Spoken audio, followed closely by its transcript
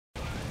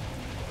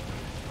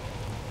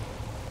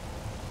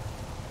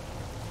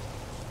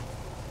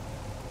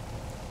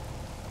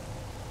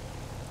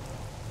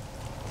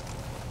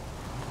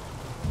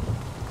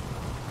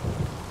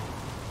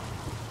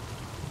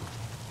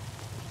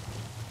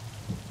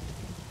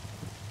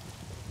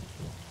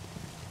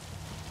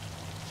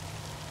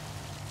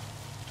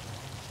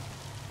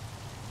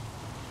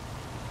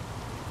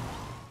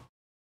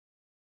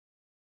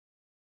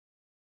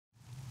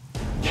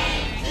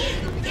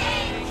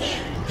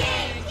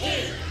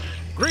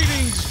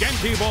Greetings,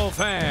 Genki Bowl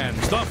fans!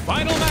 The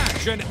final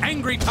match in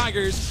Angry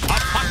Tiger's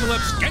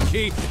Apocalypse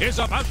Genki is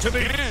about to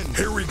begin!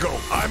 Here we go.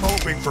 I'm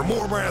hoping for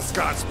more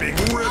mascots being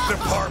ripped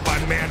apart by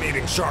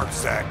man-eating sharks,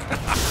 Zach.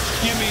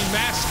 You mean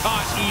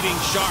mascot-eating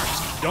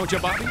sharks, don't you,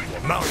 Bobby?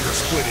 Well, now you're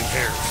splitting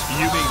hairs.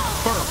 You mean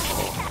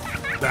fur.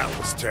 That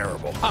was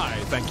terrible. Hi,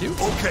 thank you.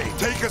 Okay,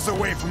 take us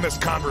away from this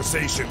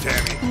conversation,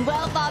 Tammy.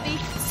 Well, Bobby,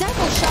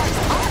 several sharks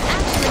are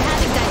actually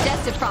having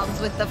digestive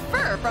problems with the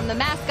fur from the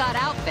mascot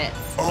outfits.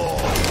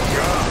 Oh,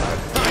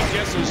 God. I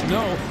guess there's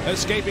no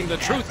escaping the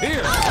truth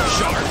here.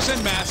 Sharks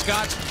and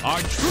mascots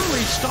are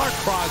truly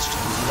star-crossed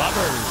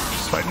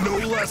lovers. But no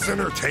less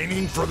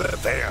entertaining for the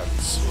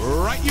fans.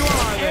 Right you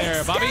are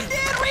there, Bobby.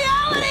 Extended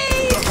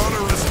reality! The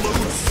hunter is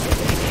loose.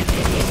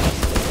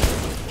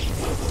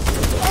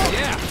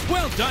 Yeah,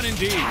 well done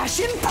indeed. Cash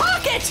in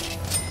pocket!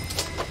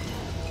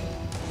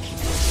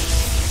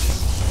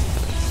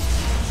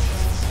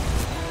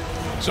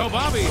 So,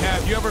 Bobby,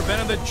 have you ever been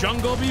in the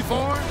jungle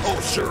before?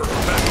 Oh, sure.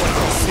 Back when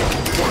I was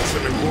seeking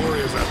fortune and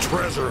glory as a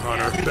treasure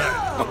hunter.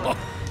 That.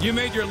 You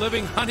made your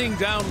living hunting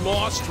down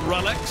lost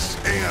relics?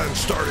 And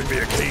started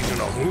the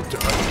occasional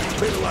hoopta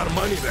hunt. Made a lot of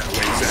money that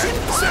way, Zach.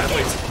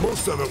 Sadly,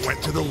 most of it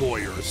went to the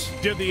lawyers.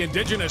 Did the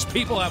indigenous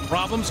people have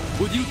problems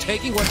with you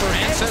taking what their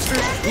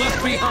ancestors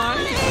left behind?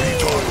 What are you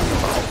talking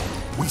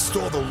about? We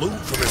stole the loot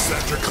from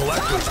eccentric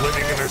collectors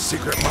living in their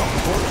secret mountain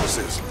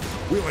fortresses.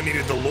 We only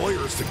needed the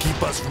lawyers to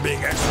keep us from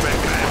being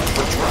extradited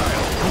for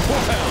trial.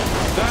 Well,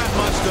 that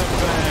must have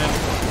been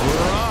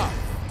rough.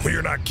 Well,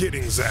 you're not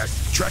kidding, Zach.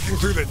 Trekking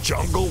through the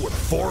jungle with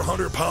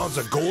 400 pounds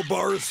of gold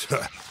bars?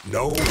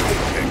 No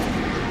picnic.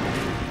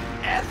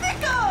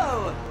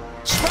 Epico!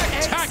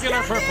 Spectacular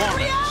Extended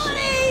performance.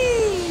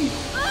 reality!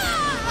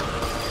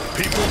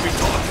 People will be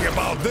talking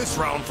about this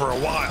round for a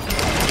while.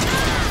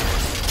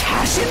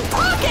 Cash in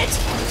pocket!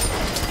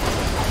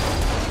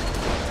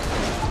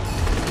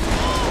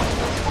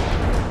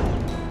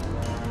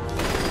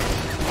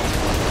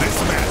 This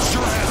match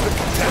sure has the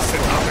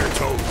contestant on their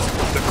toes.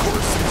 The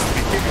course seems to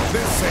be giving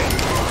this thing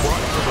a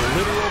run for the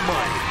literal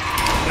money.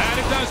 That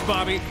it does,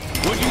 Bobby.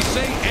 Would you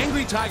say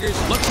Angry Tigers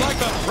looks like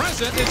the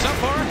present is up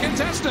for a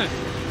contestant?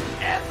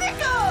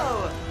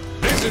 Epico!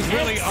 This is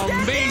really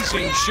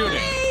amazing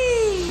shooting.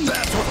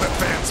 That's what the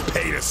fans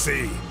pay to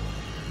see.